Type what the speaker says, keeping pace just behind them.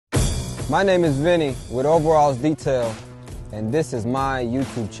My name is Vinny with Overalls Detail, and this is my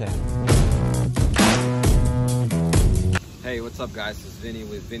YouTube channel. Hey, what's up guys? It's Vinny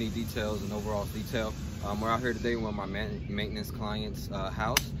with Vinny Details and Overalls Detail. We're out here today with my maintenance client's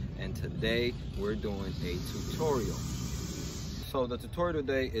house, and today we're doing a tutorial. So the tutorial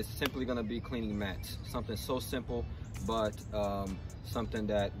today is simply going to be cleaning mats. Something so simple, but something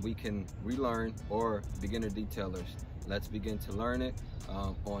that we can relearn, or beginner detailers. Let's begin to learn it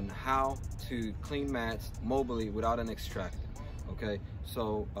on how to clean mats mobilely without an extractor. Okay,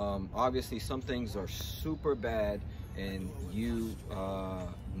 so obviously some things are super bad and you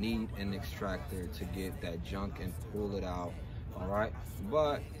need an extractor to get that junk and pull it out. All right,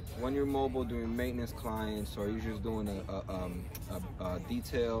 but when you're mobile doing maintenance clients, or you're just doing a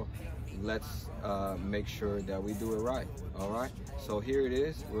detail, let's make sure that we do it right. All right, so here it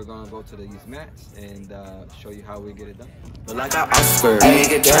is. We're gonna go to these mats and show you how we get it done. Like I Oscar,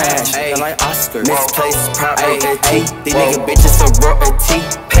 nigga trash, like Oscar. Misplaced property, these nigga bitches a rotary,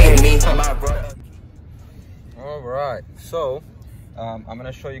 pay me. All right, so I'm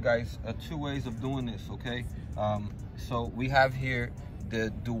gonna show you guys two ways of doing this. Okay, so we have here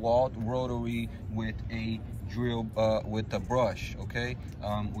the DeWalt rotary with a drill with a brush. Okay,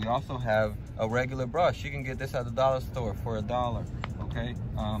 we also have a regular brush. You can get this at the dollar store for $1. Okay,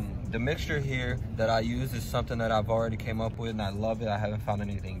 the mixture here that I use is something that I've already came up with and I love it. I haven't found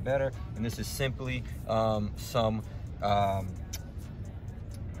anything better, and this is simply some 50%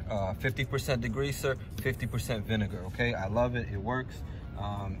 degreaser, 50% vinegar. Okay, I love it, it works,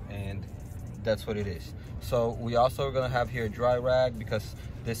 and that's what it is. So we also are going to have here a dry rag, because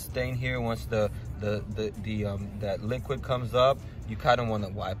this stain here, once that liquid comes up, you kind of want to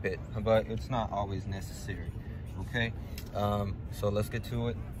wipe it, but it's not always necessary. Okay, so let's get to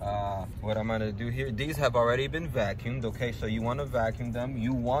it. What I'm going to do here, these have already been vacuumed. Okay, so you want to vacuum them.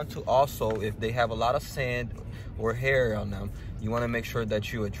 You want to also, if they have a lot of sand or hair on them, you want to make sure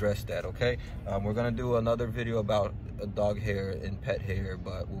that you address that. Okay, we're going to do another video about dog hair and pet hair,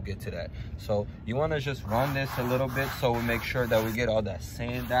 but we'll get to that. So you want to just run this a little bit, so we make sure that we get all that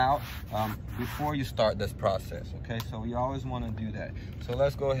sand out before you start this process. Okay, so you always want to do that. So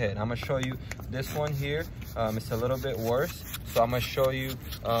let's go ahead. I'm going to show you this one here. It's a little bit worse, so I'm going to show you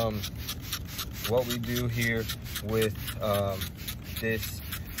what we do here with this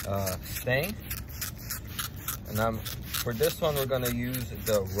stain. And for this one, we're going to use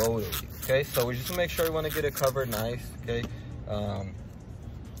the rotary. Okay, so we just make sure we want to get it covered nice. Okay, what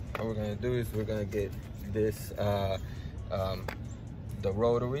we're going to do is we're going to get this the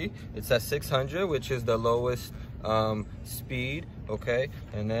rotary. It's at 600, which is the lowest speed. Okay,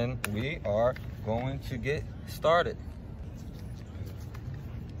 and then we are going to get started.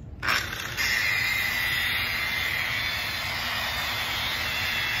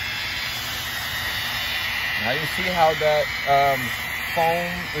 Now you see how that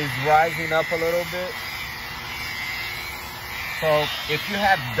foam is rising up a little bit. So if you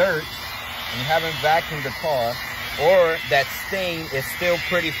have dirt and you haven't vacuumed the car, or that stain is still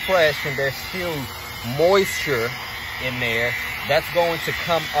pretty fresh and there's still moisture in there, that's going to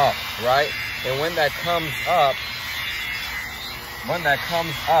come up, right? And when that comes up,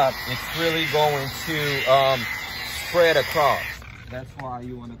 it's really going to spread across. That's why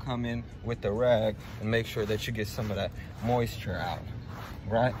you want to come in with the rag and make sure that you get some of that moisture out,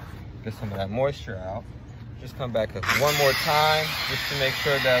 right? Get some of that moisture out. Just come back one more time just to make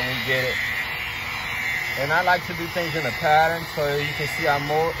sure that we get it. And I like to do things in a pattern, so you can see I'm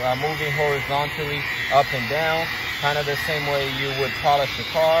moving horizontally up and down, kind of the same way you would polish the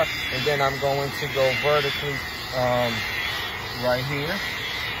car. And then I'm going to go vertically right here,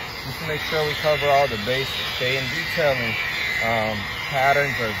 just to make sure we cover all the bases. Okay, and detailing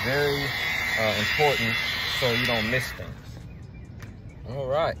patterns are very important, so you don't miss things. All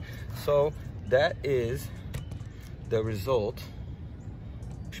right, so that is the result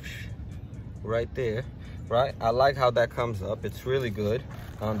right there, right? I like how that comes up. It's really good.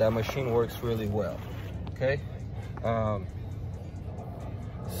 That machine works really well. Okay,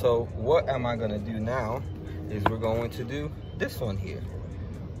 so what am I gonna do now is we're going to do this one here.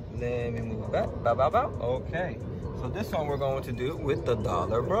 Let me move back. Okay, so this one we're going to do with the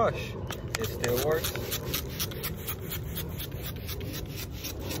dollar brush. It still works.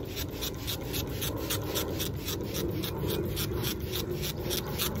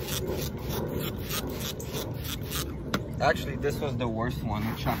 Actually, this was the worst one,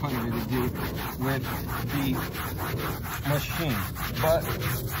 which I wanted to do with the machine. But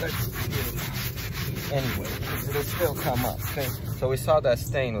let's get it anyway, it'll still come up. Okay, so we saw that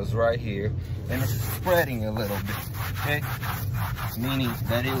stain was right here, and it's spreading a little bit. Okay, meaning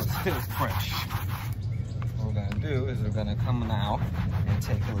that it was still fresh. What we're gonna do is we're gonna come now and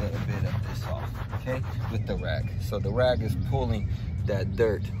take a little bit of this off, okay, with the rag. So the rag is pulling that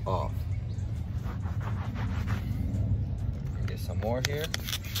dirt off. Get some more here.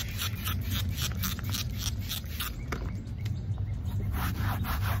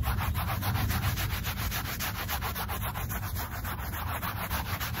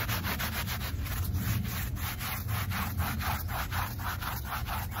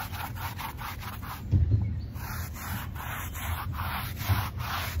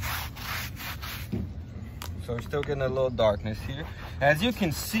 So we're still getting a little darkness here. As you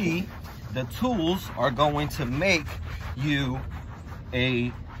can see, the tools are going to make you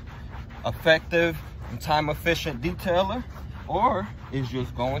a effective and time efficient detailer, or is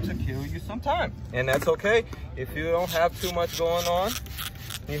just going to kill you some time. And that's okay. If you don't have too much going on,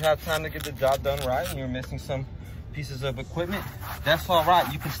 you have time to get the job done right, and you're missing some pieces of equipment, that's all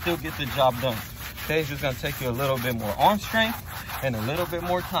right. You can still get the job done. Okay, it's just gonna take you a little bit more arm strength and a little bit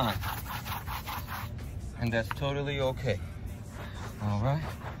more time. And that's totally okay. All right.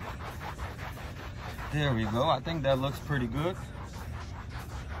 There we go. I think that looks pretty good.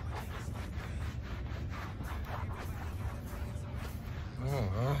 All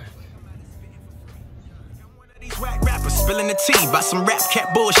right. These whack rappers spilling the tea about some rap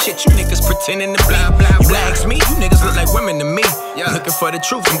cat bullshit. You niggas pretending to blah blah blah. You ask me, you niggas look like women to me. Yeah. Looking for the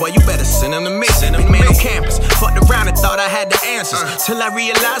truth, and boy, you better send them to me. Send them on campus, fucked around and thought I had the answers, till I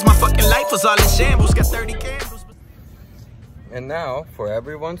realized my fucking life was all in shambles. Got 30 candles. And now for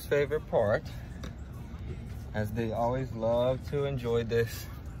everyone's favorite part, as they always love to enjoy this,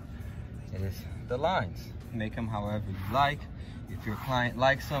 is the lines. Make them however you like. If your client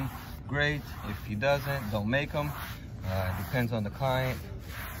likes them, great. If he doesn't, don't make them. Depends on the client.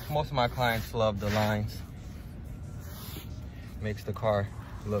 Most of my clients love the lines. Makes the car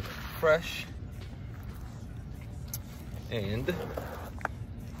look fresh and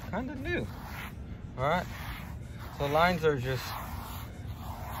kind of new. All right. So lines are just,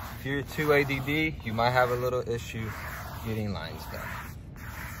 if you're too ADD, you might have a little issue getting lines done.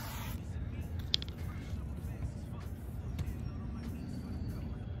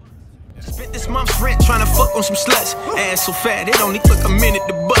 Spent this month's rent trying to fuck on some sluts. Ass so fat, it only took a minute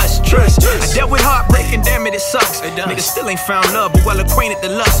to bust. Trust. I dealt with heartbreak and damn it, it sucks. Niggas still ain't found love, but well acquainted the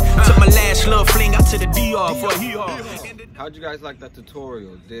lust. Took my last love fling out to the DR for a hee-haw. How'd you guys like that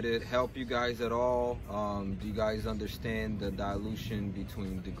tutorial? Did it help you guys at all? Do you guys understand the dilution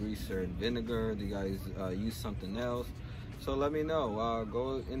between degreaser and vinegar? Do you guys use something else? So let me know.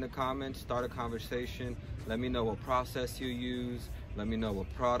 Go in the comments, start a conversation. Let me know what process you use. Let me know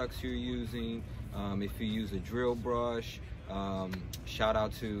what products you're using. If you use a drill brush, shout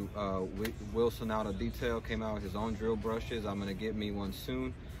out to Wilson Auto Detail, came out with his own drill brushes. I'm gonna get me one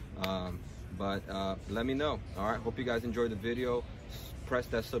soon. But let me know. All right, hope you guys enjoyed the video. Press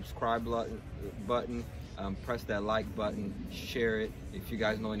that subscribe button, press that like button, share it. If you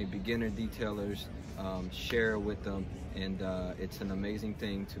guys know any beginner detailers, share it with them. And it's an amazing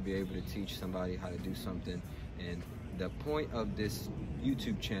thing to be able to teach somebody how to do something. And the point of this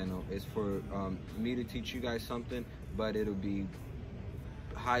YouTube channel is for me to teach you guys something, but it'll be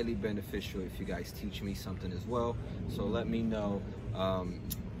highly beneficial if you guys teach me something as well. So let me know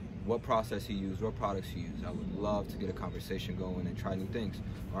what process you use, what products you use. I would love to get a conversation going and try new things.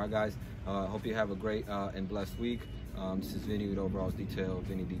 All right, guys, hope you have a great and blessed week. This is Vinny with Overalls Detail,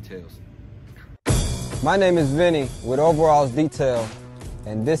 Vinny Details. My name is Vinny with Overalls Detail,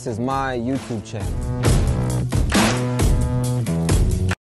 and this is my YouTube channel.